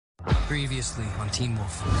Previously on Teen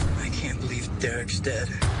Wolf. I can't believe Derek's dead.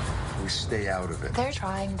 We stay out of it. They're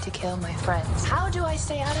trying to kill my friends. How do I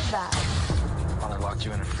stay out of that? I locked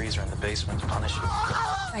you in a freezer in the basement to punish you.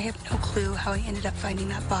 I have no clue how he ended up finding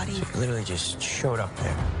that body. He literally just showed up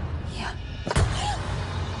there. Yeah.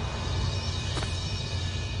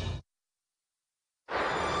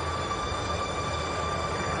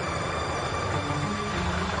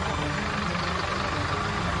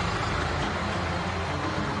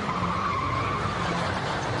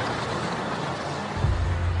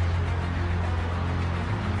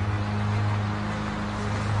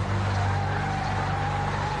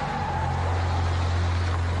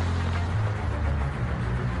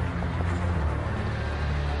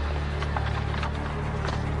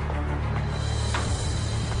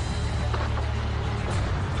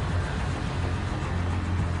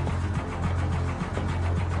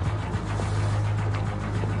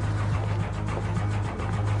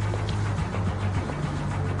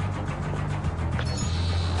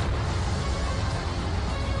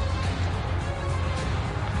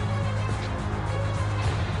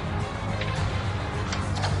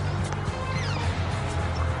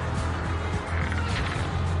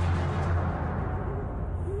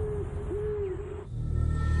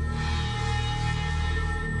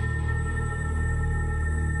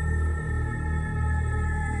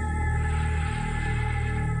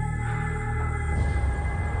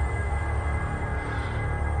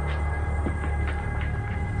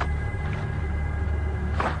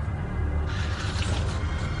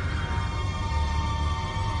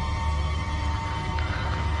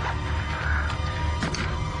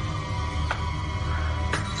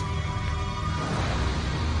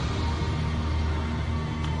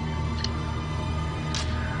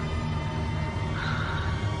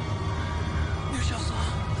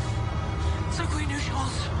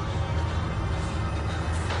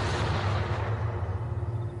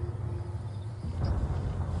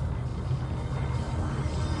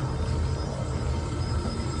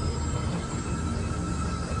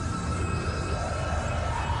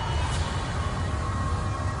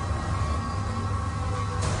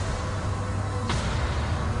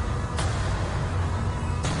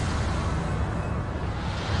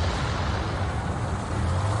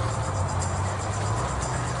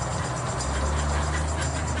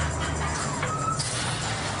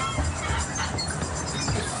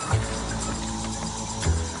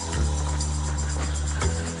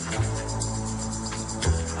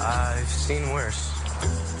 I've seen worse.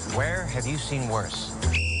 Where have you seen worse?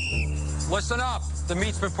 Listen up. The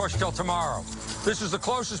meet's been pushed till tomorrow. This is the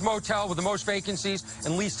closest motel with the most vacancies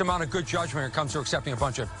and least amount of good judgment when it comes to accepting a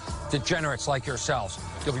bunch of degenerates like yourselves.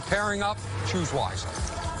 You'll be pairing up. Choose wisely.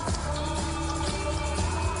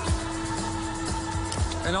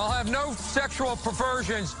 And I'll have no sexual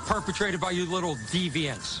perversions perpetrated by you little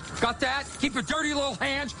deviants. Got that? Keep your dirty little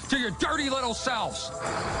hands to your dirty little selves.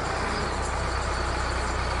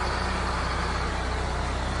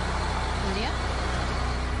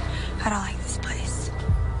 I don't like this place.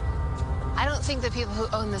 I don't think the people who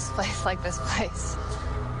own this place like this place.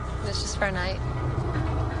 It's just for a night.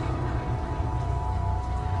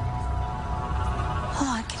 A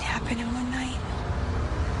lot can happen in one night.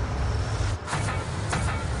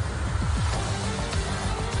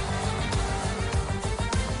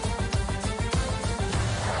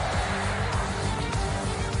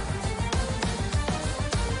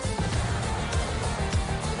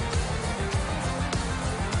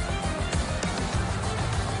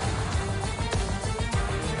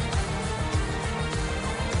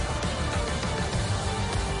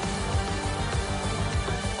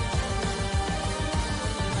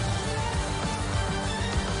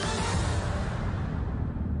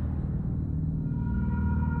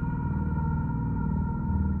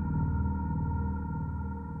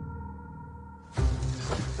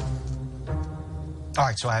 All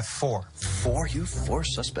right, so I have 4. 4? You 4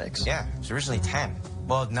 suspects? Yeah, it was originally 10.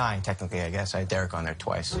 Well, 9, technically, I guess. I had Derek on there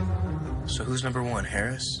twice. So who's number 1,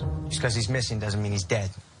 Harris? Just because he's missing doesn't mean he's dead.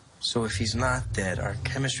 So if he's not dead, our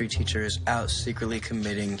chemistry teacher is out secretly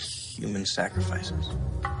committing human sacrifices.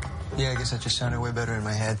 Yeah, I guess that just sounded way better in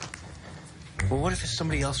my head. Well, what if it's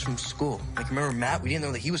somebody else from school? Like, remember Matt? We didn't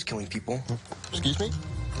know that he was killing people. Excuse me?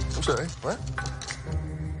 I'm sorry, what?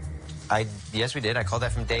 Yes, we did. I called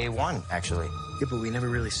that from day 1, actually. Yeah, but we never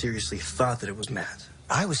really seriously thought that it was Matt.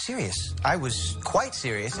 I was serious. I was quite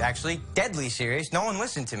serious, actually. Deadly serious. No one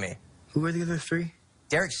listened to me. Who are the other 3?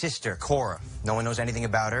 Derek's sister, Cora. No one knows anything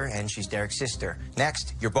about her, and she's Derek's sister.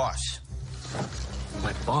 Next, your boss.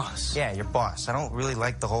 My boss? Yeah, your boss. I don't really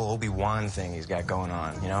like the whole Obi-Wan thing he's got going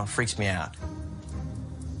on, you know? Freaks me out.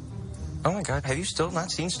 Oh my God, have you still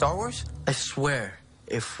not seen Star Wars? I swear,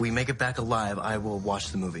 if we make it back alive, I will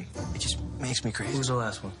watch the movie. It just makes me crazy. Who's the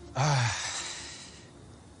last one?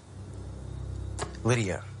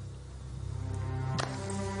 Lydia.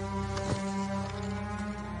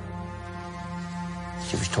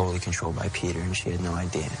 She was totally controlled by Peter, and she had no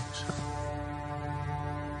idea, so...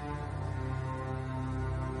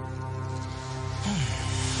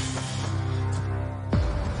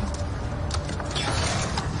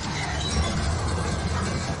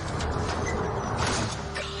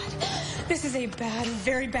 This is a bad,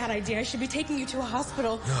 very bad idea. I should be taking you to a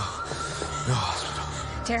hospital. No hospital.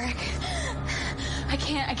 Derek, I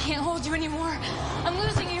can't hold you anymore. I'm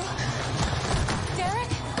losing you. Derek?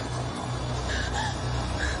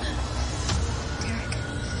 Derek.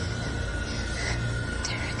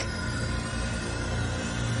 Derek.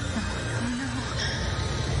 Oh, no.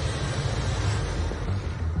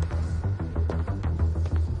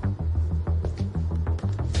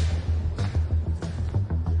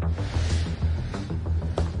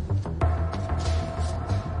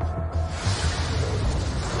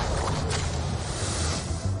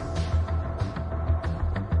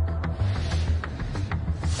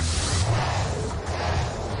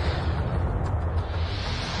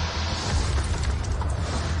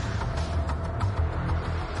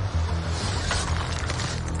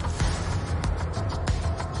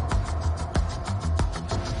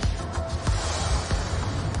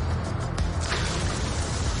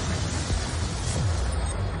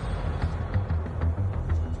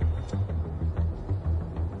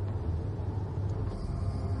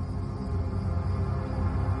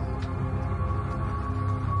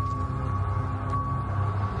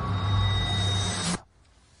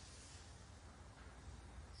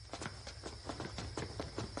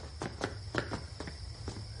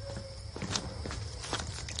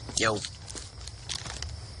 Yo.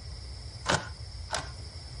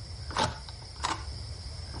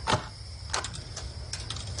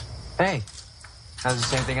 Hey, that's the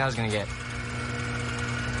same thing I was gonna get.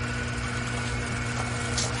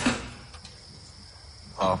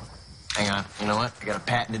 Oh, hang on. You know what? I got a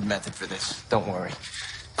patented method for this. Don't worry.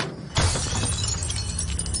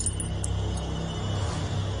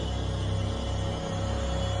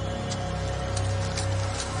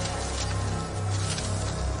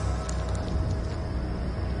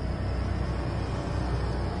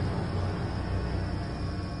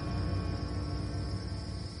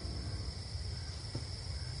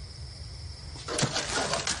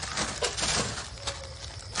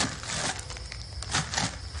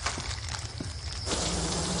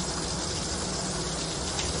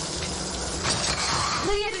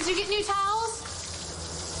 Lydia, did you get new towels?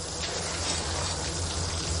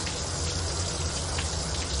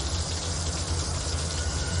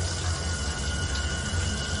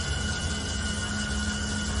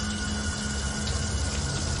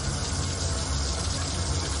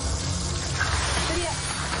 Lydia.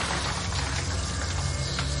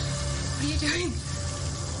 What are you doing?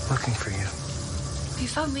 Looking for you. You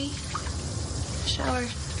found me. Shower.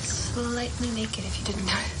 Slightly naked, if you didn't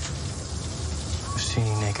notice. I've seen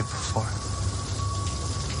you naked before.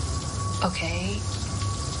 Okay.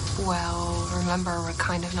 Well, remember, we're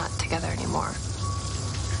kind of not together anymore.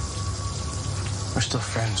 We're still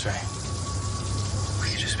friends, right? We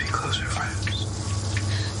could just be closer friends.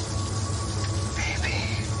 Maybe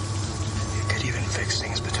it could even fix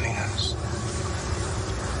things between us.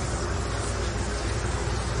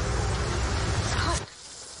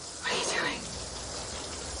 What are you doing?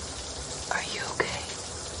 Are you okay?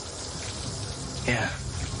 Yeah,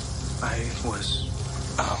 I was,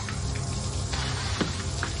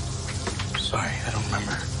 sorry, I don't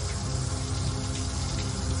remember.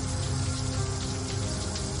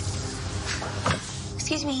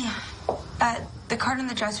 Excuse me. The card on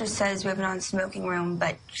the dresser says we have a non-smoking room,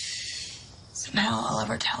 but somehow all of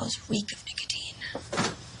our towels reek of nicotine.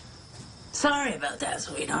 Sorry about that,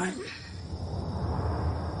 sweetheart.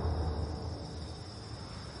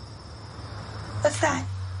 What's that?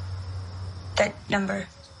 That number?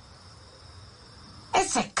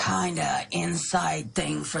 It's a kind of inside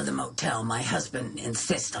thing for the motel. My husband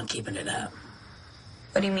insists on keeping it up.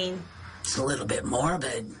 What do you mean? It's a little bit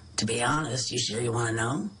morbid, to be honest. You sure you want to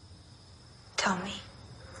know? Tell me.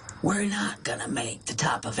 We're not gonna make the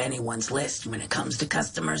top of anyone's list when it comes to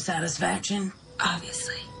customer satisfaction.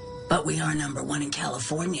 Obviously. But we are #1 in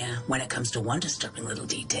California when it comes to one disturbing little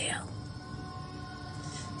detail.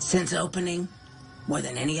 Since opening, more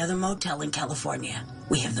than any other motel in California,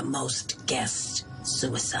 we have the most guest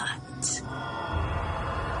suicides.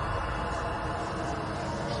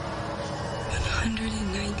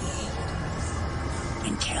 198.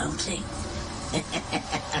 In counting.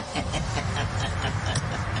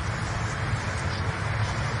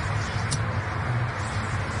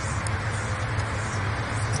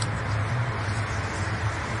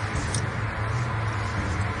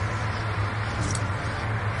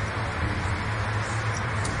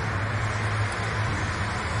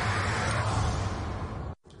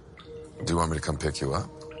 Do you want me to come pick you up?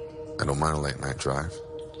 I don't mind a late night drive.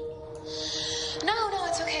 No,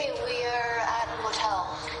 it's okay. We are at a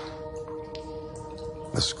motel.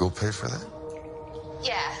 The school pay for that?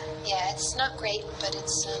 Yeah, it's not great, but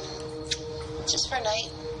it's, just for a night.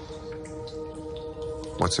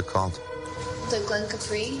 What's it called? The Glen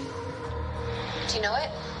Capri. Do you know it?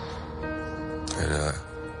 It,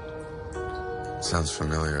 sounds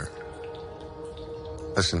familiar.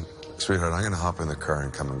 Listen, sweetheart, I'm gonna hop in the car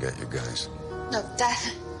and come and get you guys. No,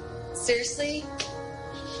 Dad. Seriously?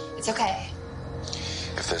 It's okay.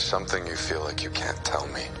 If there's something you feel like you can't tell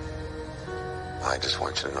me, I just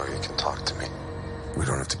want you to know you can talk to me. We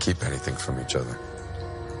don't have to keep anything from each other.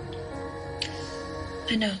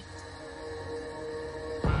 I know.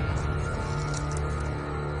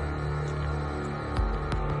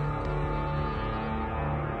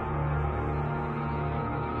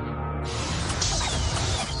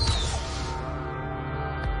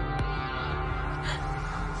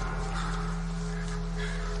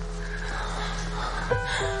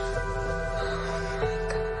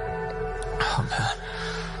 Oh, man.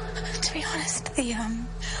 To be honest,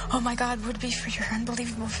 oh my God, would be for your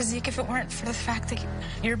unbelievable physique if it weren't for the fact that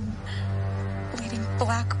you're bleeding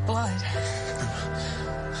black blood.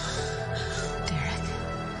 Derek.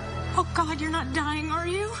 Oh God, you're not dying, are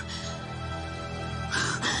you?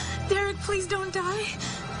 Derek, please don't die.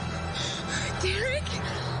 Derek.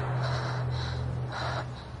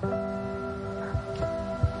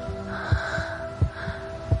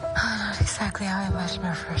 Not exactly how I imagined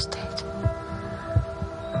our first date.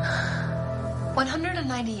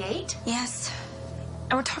 198? Yes.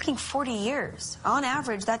 And we're talking 40 years. On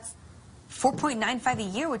average, that's 4.95 a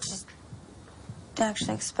year, which is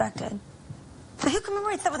actually expected. But who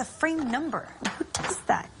commemorates that with a framed number? Who does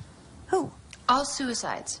that? Who? All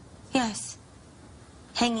suicides. Yes.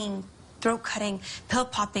 Hanging, throat cutting, pill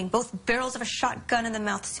popping, both barrels of a shotgun in the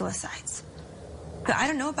mouth suicides. But I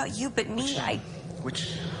don't know about you, but me,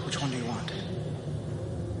 Which one do you want?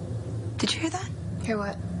 Did you hear that? Hear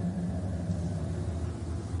what?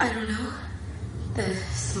 I don't know. The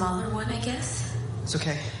smaller one, I guess. It's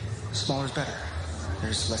okay. Smaller's better.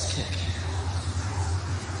 There's less kick.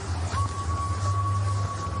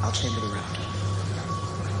 I'll chamber the round.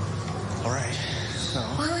 All right, so...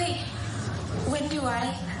 Wait. When do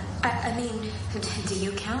I mean, do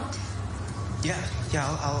you count? Yeah,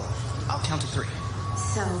 I'll count to 3.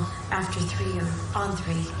 So, after 3 or on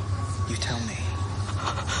 3? You tell me.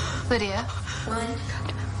 Lydia. 1,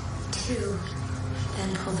 2,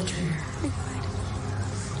 then pull the trigger.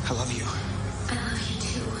 I love you. I love you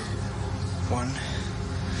too. 1,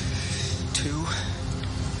 2...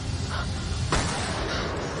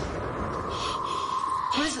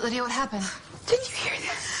 What is it, Lydia? What happened? Didn't you hear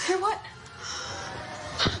that? Hear what?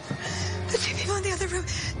 The 2 people in the other room,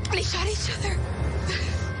 they shot each other.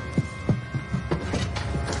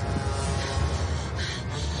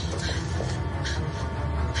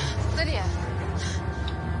 Lydia.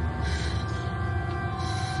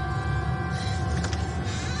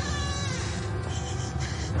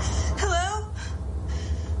 Hello?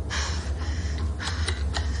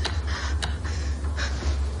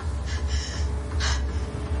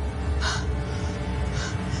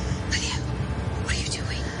 Lydia, what are you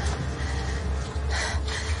doing?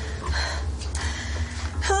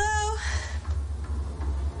 Hello?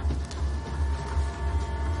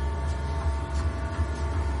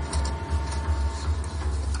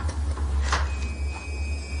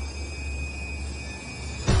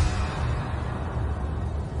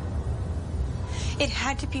 It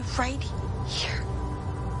had to be right here.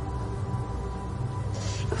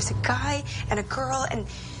 It was a guy and a girl, and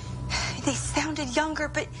they sounded younger,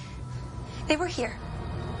 but they were here.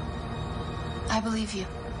 I believe you.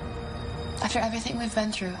 After everything we've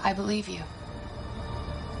been through, I believe you.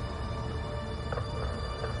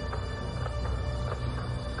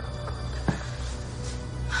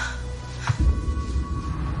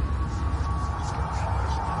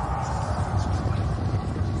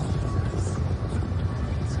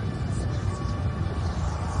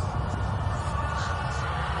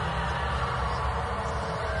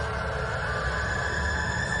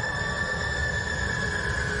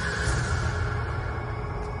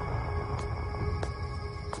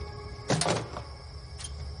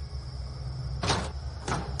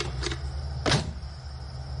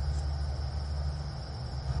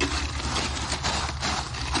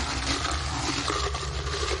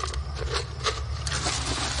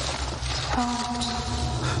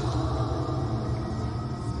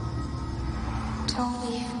 Don't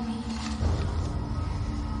leave me.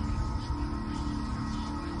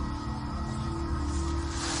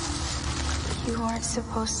 You weren't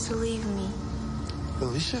supposed to leave me.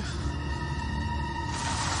 Alicia?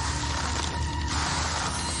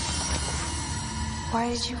 Why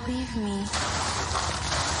did you leave me?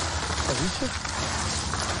 Alicia?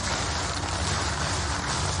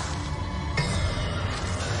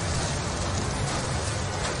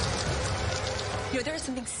 You know, there is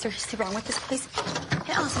something seriously wrong with this place.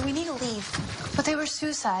 Hey, Allison, we need to leave. But they were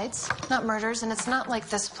suicides, not murders, and it's not like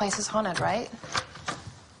this place is haunted, right?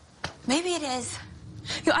 Maybe it is.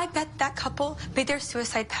 You know, I bet that couple made their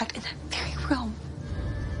suicide pact in that very room.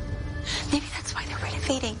 Maybe that's why they're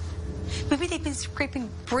renovating. Maybe they've been scraping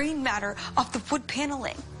brain matter off the wood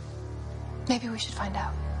paneling. Maybe we should find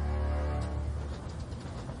out.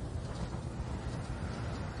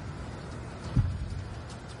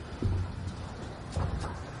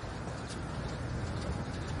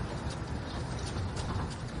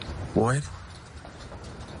 Boyd?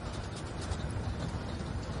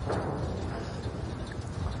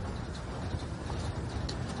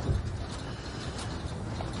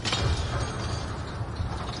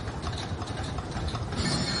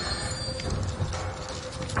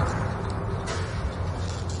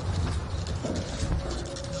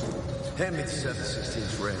 Hand me the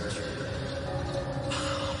 7/16 wrench.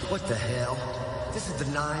 What the hell? This is the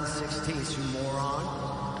 9/16, you moron.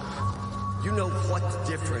 You know what the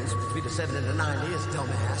difference between a 7 and a 9 is,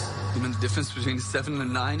 dumbass. You know the difference between a 7 and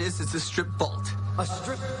a 9 is? It's a strip bolt. A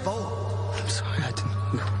strip bolt? I'm sorry, I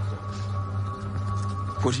didn't know.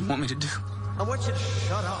 What do you want me to do? I want you to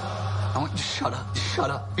shut up. I want you to shut up. Shut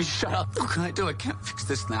up. You shut up. What can I do? I can't fix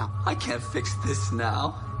this now. I can't fix this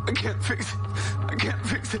now. I can't fix it. I can't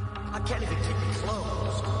fix it. I can't even keep it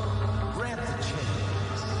closed. Grab the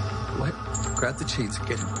chains. What? Grab the chains.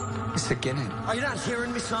 Get in. I said get in. Are you not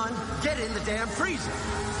hearing me, son? Get in the damn freezer.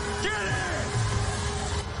 Get in!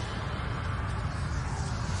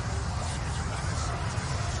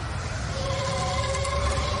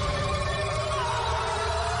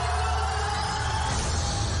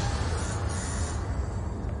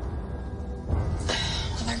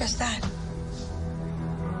 Well, there goes that.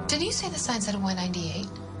 Didn't you say the sign said 198?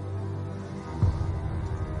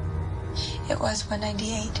 It was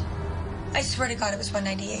 198. I swear to God it was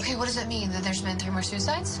 198. Okay, what does that mean? That there's been 3 more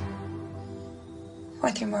suicides? Or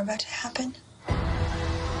 3 more about to happen?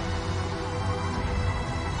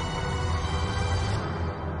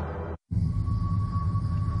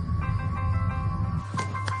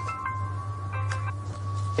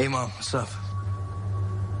 Hey, Mom, what's up?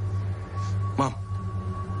 Mom.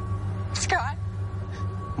 Scott,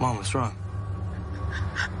 Mom, what's wrong?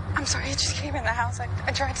 I'm sorry. I just came in the house.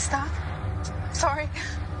 I tried to stop. Sorry.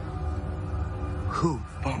 Who?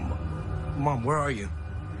 Mom, where are you?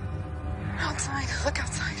 Outside. Look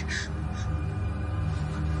outside.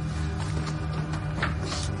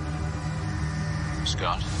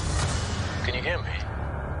 Scott, can you hear me?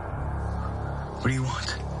 What do you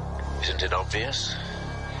want? Isn't it obvious?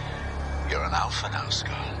 You're an alpha now,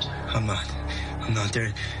 Scott. I'm not.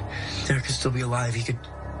 Derek could still be alive. He could...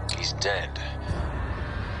 He's dead.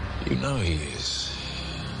 You know he is.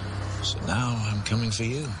 So now I'm coming for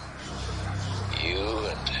you. You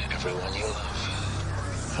and everyone you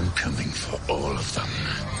love. I'm coming for all of them.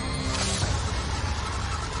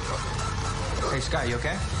 Hey, Scott, you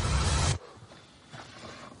okay?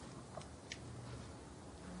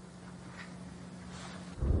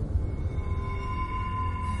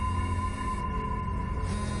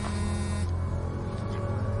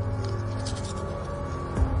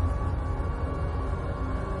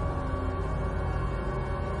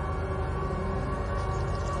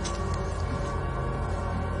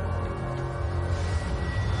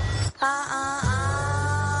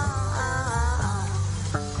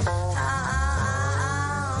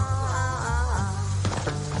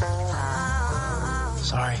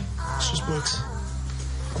 Sorry. It's just books.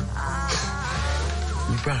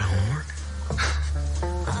 You brought homework?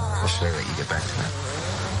 Or should I let you get back to that?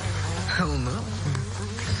 Hell no.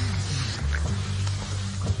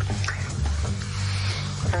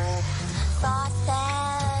 Thought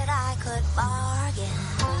that I could bargain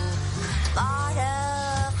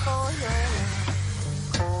barter for your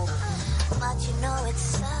love, but you know it's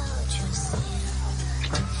such a sin.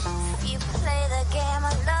 If you play the game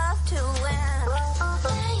of love to win,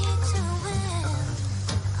 play it to win.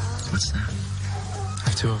 What's that? I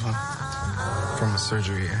have 2 of them. From a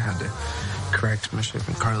surgery, I had to correct my shape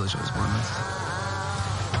and cartilage I was born with.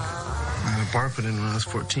 I had a bar put in when I was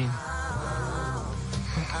 14.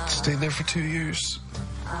 Stayed there for 2 years.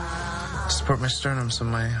 Support my sternum so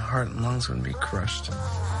my heart and lungs wouldn't be crushed.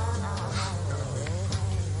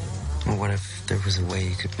 Well, what if there was a way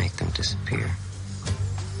you could make them disappear?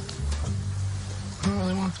 I don't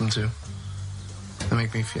really want them to. They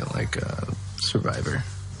make me feel like a survivor.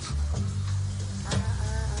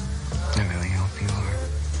 I really hope you are.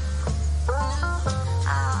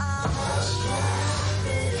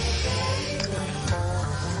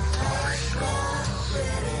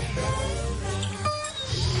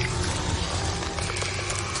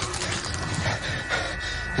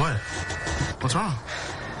 What? What's wrong?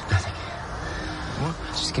 Nothing. What?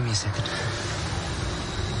 Just give me a second.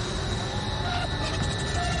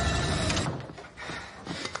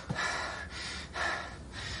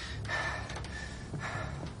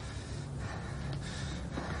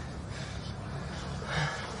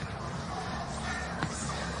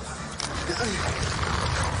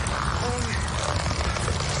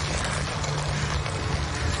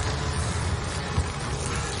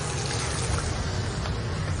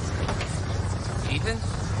 Ethan?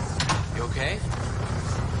 You okay?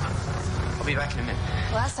 I'll be back in a minute.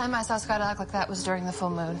 Last time I saw Scott act like that was during the full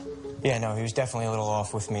moon. Yeah, no, he was definitely a little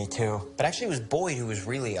off with me, too. But actually, it was Boyd who was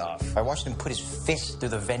really off. I watched him put his fist through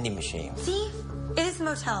the vending machine. See? It is a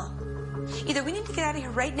motel. Either we need to get out of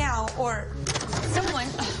here right now, or someone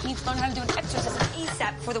needs to learn how to do an exorcism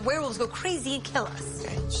ASAP before the werewolves go crazy and kill us.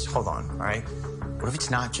 Okay, just hold on, all right? What if it's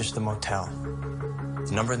not just the motel?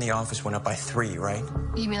 The number in the office went up by 3, right?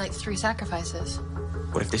 You mean like 3 sacrifices?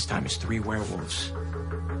 What if this time it's 3 werewolves?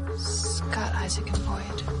 Scott, Isaac, and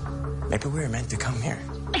Boyd. Maybe we were meant to come here.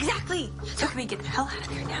 Exactly! So can we get the hell out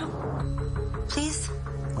of here now? Please?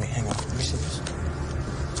 Wait, hang on. Let me see this.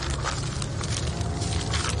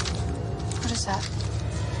 What is that?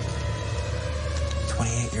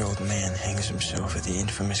 28-year-old man hangs himself at the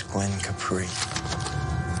infamous Glen Capri.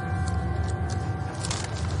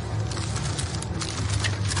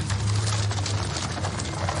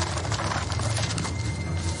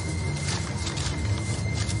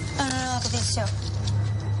 Look at these two.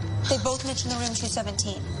 They both mentioned the room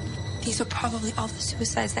 217. These were probably all the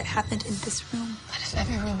suicides that happened in this room. What if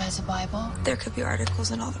every room has a Bible? There could be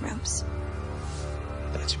articles in all the rooms.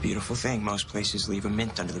 That's a beautiful thing. Most places leave a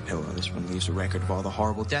mint under the pillow. This one leaves a record of all the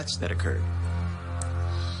horrible deaths that occurred.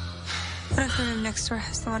 What if the room next door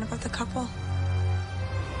has the one about the couple?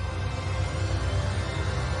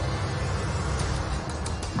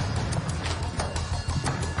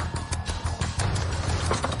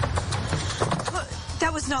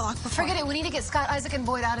 That was not locked before. Forget it. We need to get Scott, Isaac, and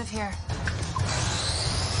Boyd out of here.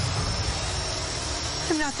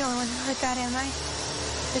 I'm not the only one who heard that, am I?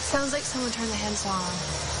 It sounds like someone turned the handsaw on.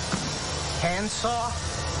 Handsaw?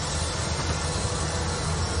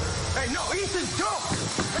 Hey, no, Ethan, don't!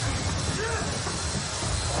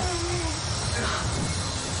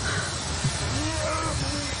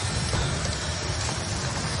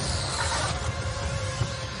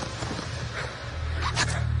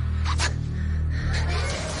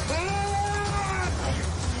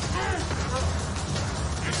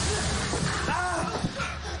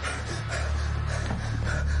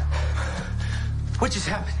 What just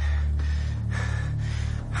happened?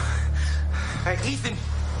 Hey, Ethan!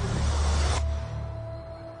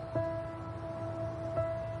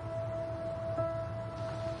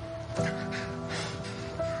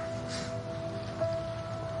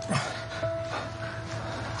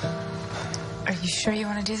 Are you sure you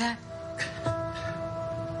want to do that?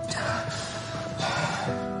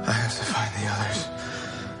 I have to find the others.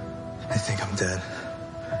 They think I'm dead.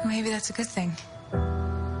 Maybe that's a good thing.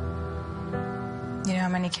 You know how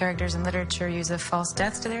many characters in literature use a false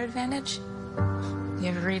death to their advantage? You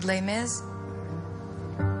ever read Les Mis?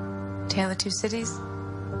 Tale of Two Cities?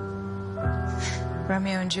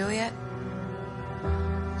 Romeo and Juliet?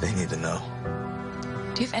 They need to know.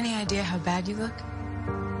 Do you have any idea how bad you look?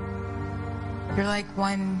 You're like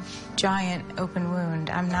one giant open wound.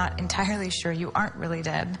 I'm not entirely sure you aren't really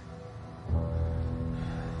dead.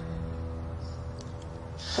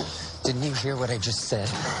 Didn't you hear what I just said?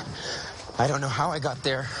 I don't know how I got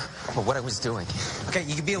there or what I was doing. Okay,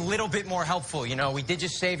 you could be a little bit more helpful, you know? We did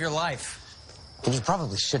just save your life. And you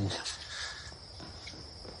probably shouldn't have.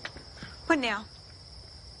 What now?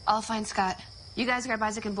 I'll find Scott. You guys grab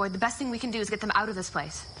Isaac and Boyd. The best thing we can do is get them out of this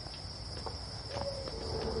place.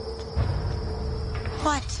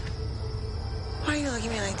 What? Why are you looking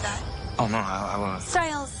at me like that? Oh, no, I won't.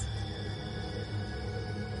 Styles.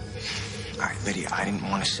 All right, Lydia, I didn't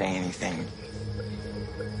want to say anything.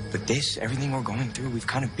 But everything we're going through, we've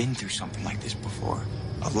kind of been through something like this before.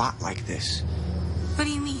 A lot like this. What do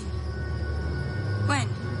you mean? When?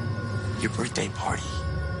 Your birthday party.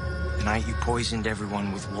 The night you poisoned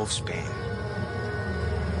everyone with wolfsbane.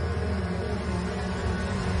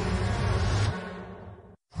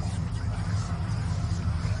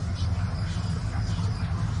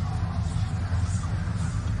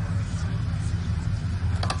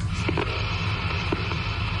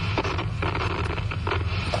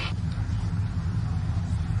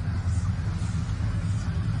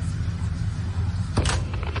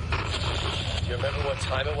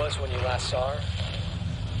 Time it was when you last saw her?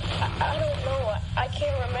 I don't know. I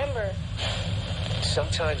can't remember.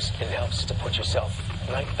 Sometimes it helps to put yourself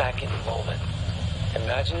right back in the moment.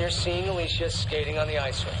 Imagine you're seeing Alicia skating on the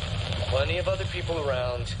ice rink. Plenty of other people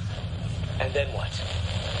around. And then what?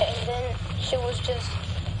 And then she was just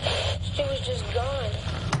gone.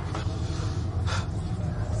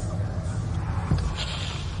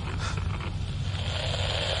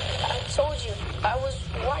 I told you, I was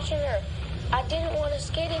watching her. I didn't want to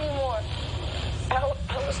skate anymore.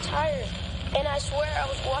 I was tired, and I swear I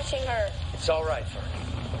was watching her. It's all right, Fern.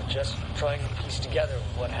 We're just trying to piece together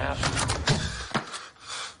what happened.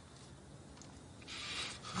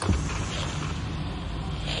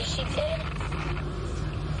 Is she dead?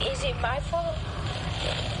 Is it my fault?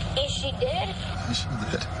 Is she dead? Is she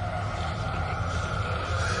dead?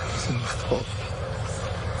 It's my fault.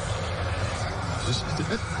 Is she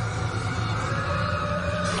dead?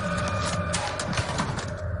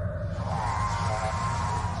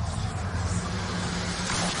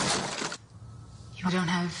 You don't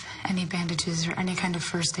have any bandages or any kind of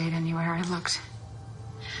first aid anywhere. I looked.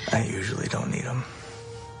 I usually don't need them.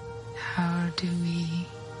 How do we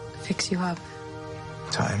fix you up?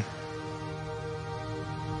 Time.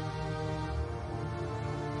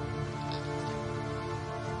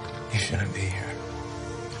 You shouldn't be here.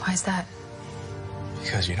 Why's that?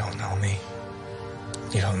 Because you don't know me.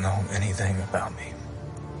 You don't know anything about me.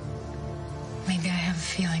 Maybe I have a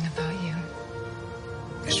feeling about you.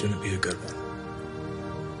 It shouldn't be a good one.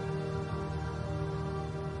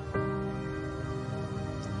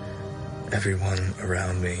 Everyone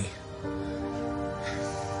around me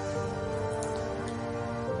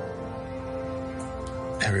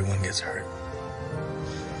everyone gets hurt.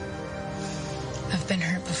 I've been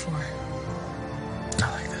hurt before.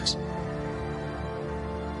 Not like this.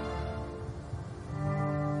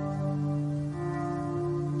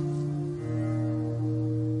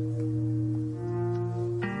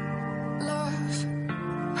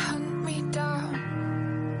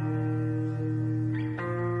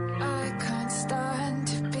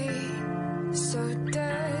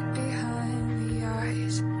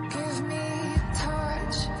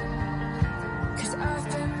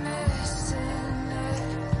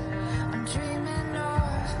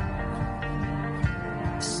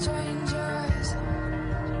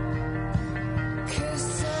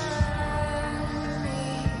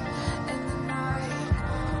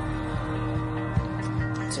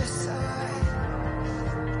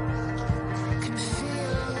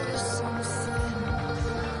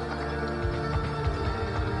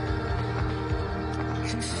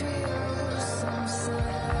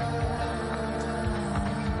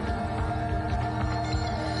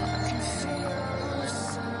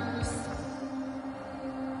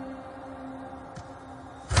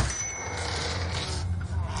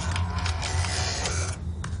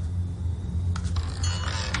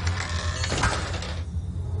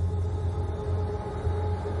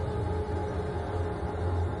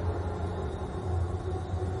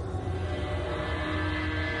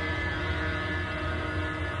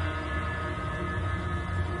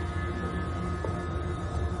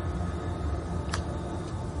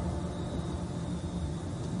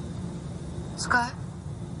 Scott?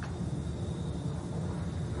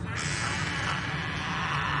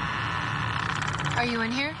 Are you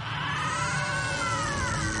in here?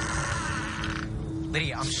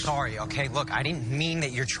 Lydia, I'm sorry, okay? Look, I didn't mean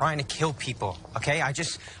that you're trying to kill people, okay? I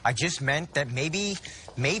just meant that maybe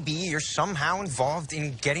you're somehow involved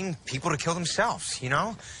in getting people to kill themselves, you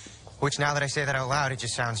know? Which, now that I say that out loud, it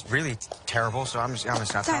just sounds really terrible, so I'm gonna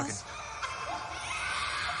stop talking.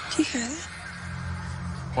 Do you hear that?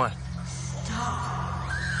 What?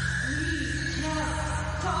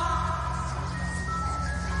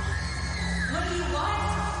 What do you want?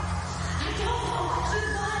 I don't know what you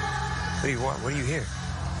want. What do you want? What do you hear?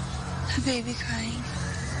 A baby crying.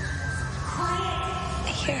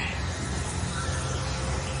 Quiet.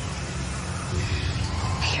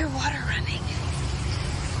 I hear water running.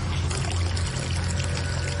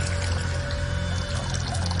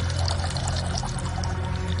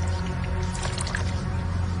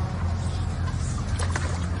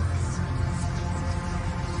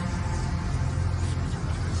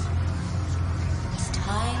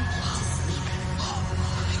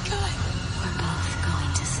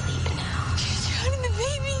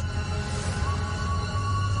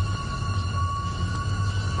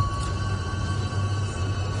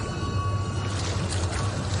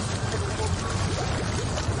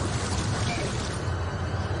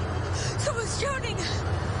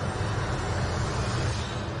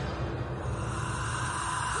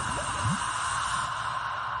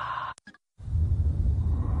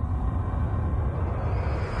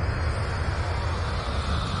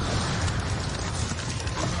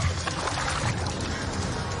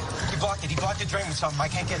 drain with something. I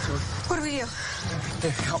can't get to it. What do we do?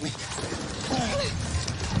 Here, help me.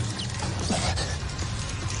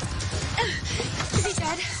 Is he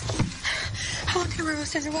dead? How long can we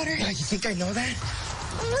roast underwater? You think I know that?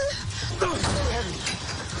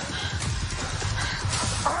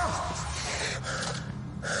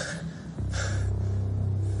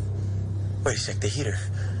 Wait a sec, the heater.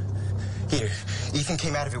 Ethan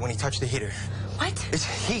came out of it when he touched the heater. What? It's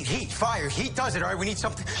heat, fire. Heat does it, all right? We need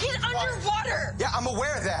something. He's underwater! Yeah, I'm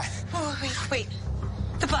aware of that. Oh, wait.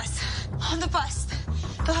 The bus. On the bus.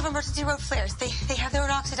 They'll have emergency road flares. They have their own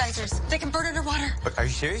oxidizers. They can burn underwater. But are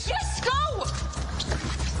you serious? Yes, go!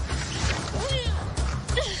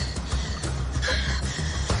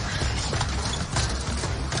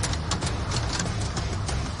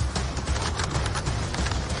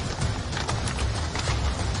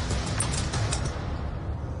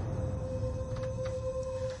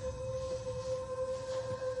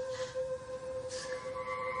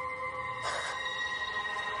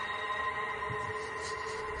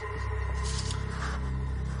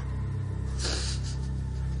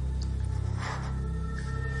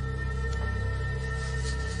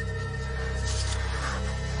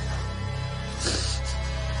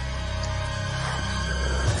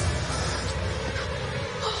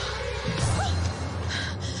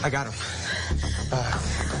 I got him.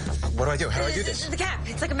 What do I do? How do I do this? The cap.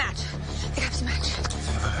 It's like a match. The cap's a match.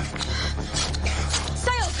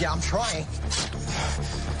 Sail! Yeah, I'm trying.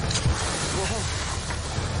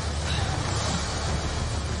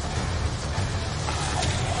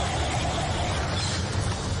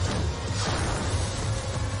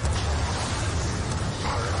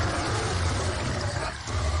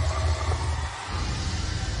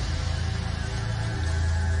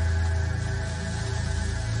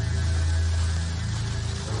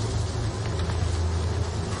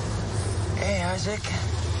 Hey, Isaac.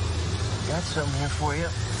 Got something here for you.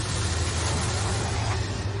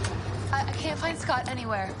 I can't find Scott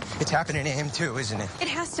anywhere. It's happening to him, too, isn't it? It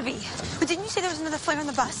has to be. But didn't you say there was another flare on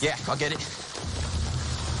the bus? Yeah, I'll get it.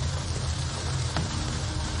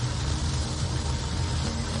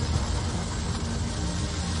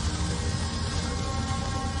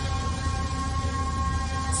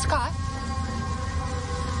 Scott?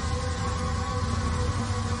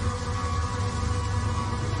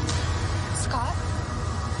 Scott?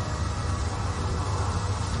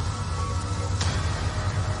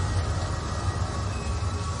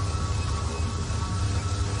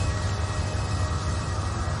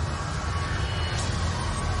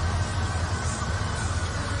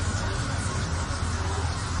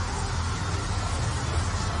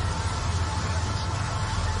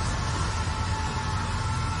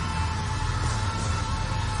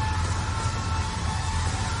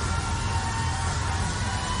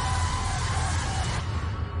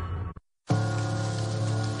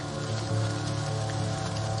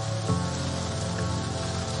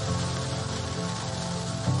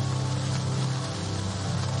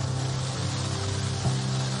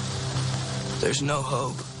 There's no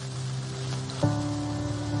hope.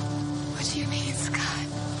 What do you mean, Scott?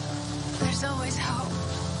 There's always hope.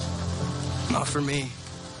 Not for me.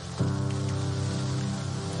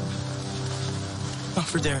 Not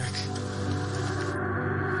for Derek.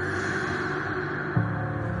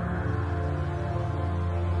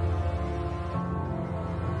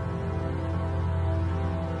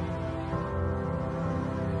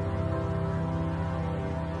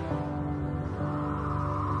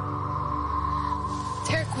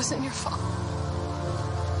 Derek wasn't your fault.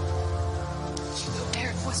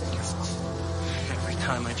 Derek wasn't your fault. Every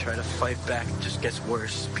time I try to fight back, it just gets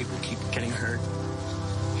worse. People keep getting hurt.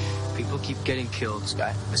 People keep getting killed.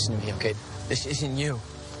 Scott, listen to me, okay? This isn't you.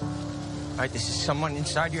 All right, this is someone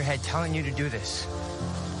inside your head telling you to do this.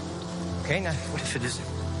 Okay, now, What if it isn't?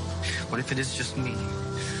 What if it is just me?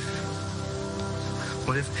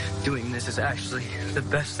 What if doing this is actually the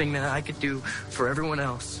best thing that I could do for everyone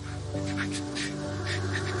else?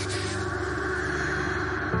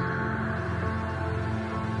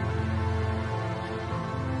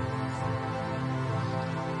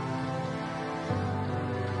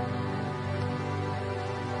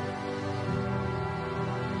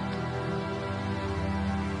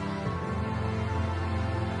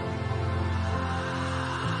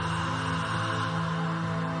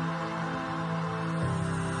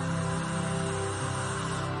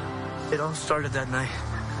 It all started that night.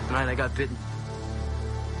 The night I got bitten.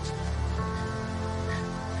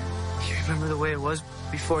 You remember the way it was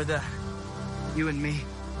before that? You and me.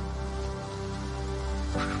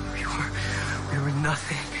 We were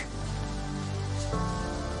nothing.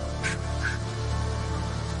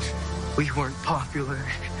 We weren't popular.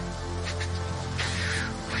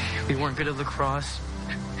 We weren't good at lacrosse.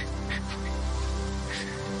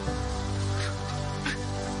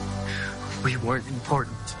 We weren't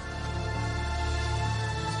important.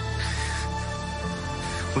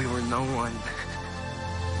 We were no one.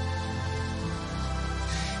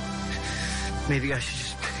 Maybe I should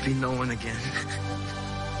just be no one again.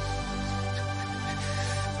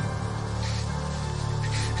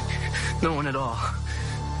 No one at all.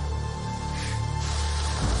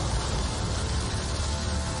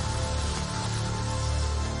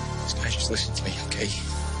 Guys, just listen to me, okay?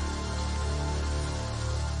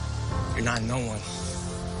 You're not no one.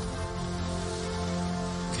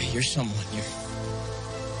 Okay, you're someone.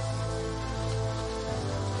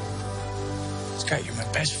 Scott, you're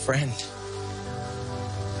my best friend.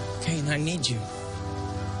 Okay, and I need you.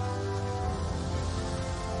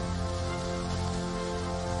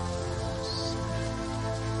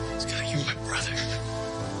 Scott, you're my brother.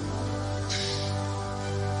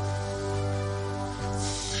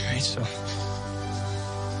 All right, so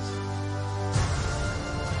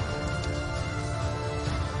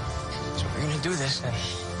we're gonna do this, then. I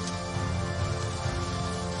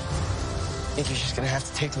think you're just gonna have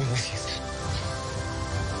to take me with you.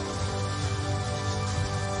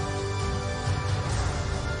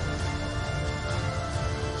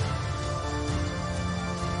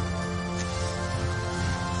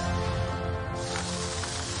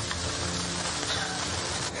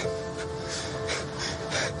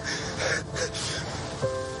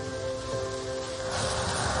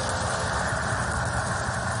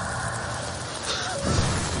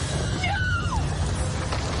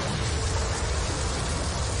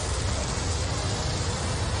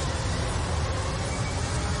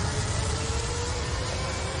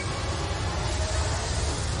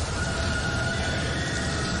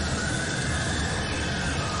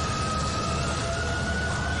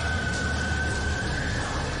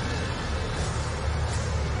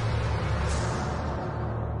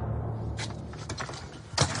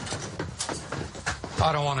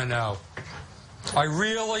 I don't want to know. I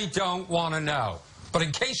really don't want to know. But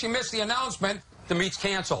in case you missed the announcement, the meet's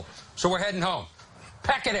canceled. So we're heading home.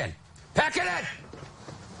 Pack it in. Pack it in!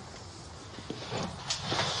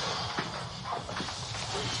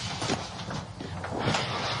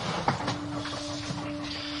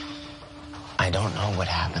 I don't know what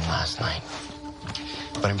happened last night,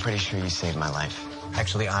 but I'm pretty sure you saved my life.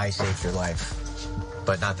 Actually, I saved your life.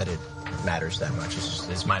 But not that it matters that much.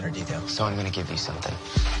 It's minor detail. So I'm going to give you something.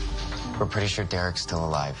 We're pretty sure Derek's still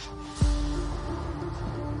alive.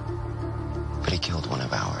 But he killed one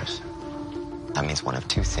of ours. That means one of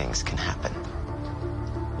two things can happen.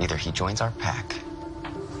 Either he joins our pack.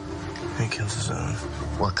 He kills his own.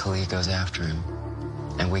 Or Khalid goes after him,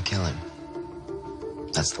 and we kill him.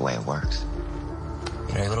 That's the way it works.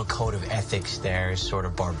 You know, your little code of ethics there is sort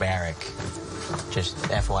of barbaric. Just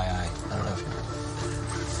FYI. I don't know if you...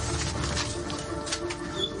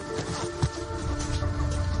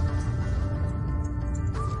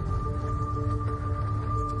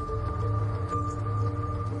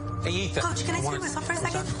 Hey, Ethan. Coach, can I see myself for a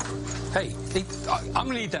second? Hey, I'm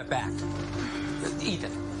going to need that back.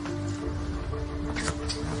 Ethan.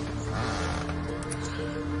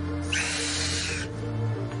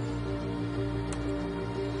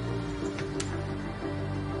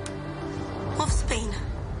 Wolfsbane.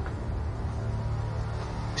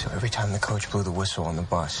 So every time the coach blew the whistle on the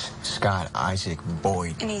bus, Scott, Isaac,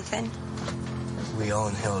 Boyd... And Ethan. We all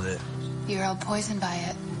inhaled it. You're all poisoned by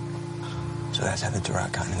it. So that's how the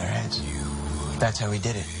drug got in their heads. That's how we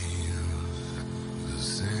did it.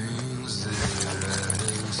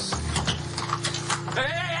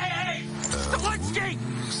 Hey! Stelinski!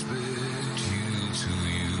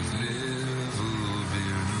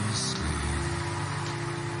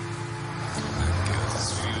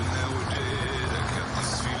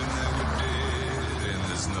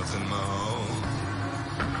 Nothing more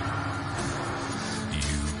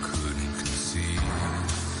you couldn't conceive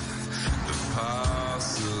the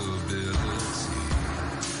possibility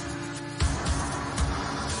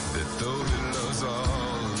that though he loves all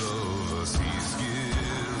of us, he's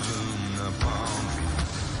given upon me.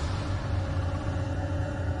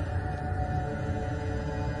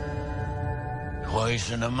 Twice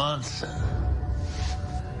in a month.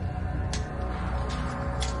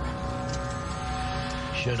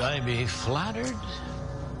 Should I be flattered?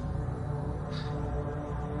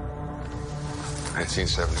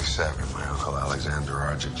 1977, my uncle Alexander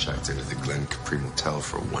Argent checked into the Glen Capri Motel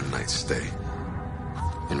for a one-night stay.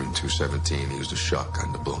 In room 217, he used a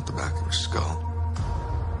shotgun to blow up the back of his skull.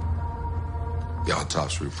 The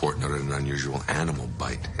autopsy report noted an unusual animal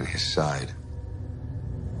bite in his side.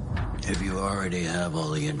 If you already have all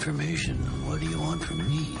the information, what do you want from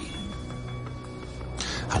me?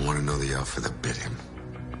 I want to know the outfit that bit him.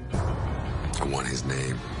 I want his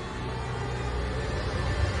name.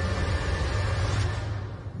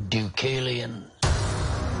 Deucalion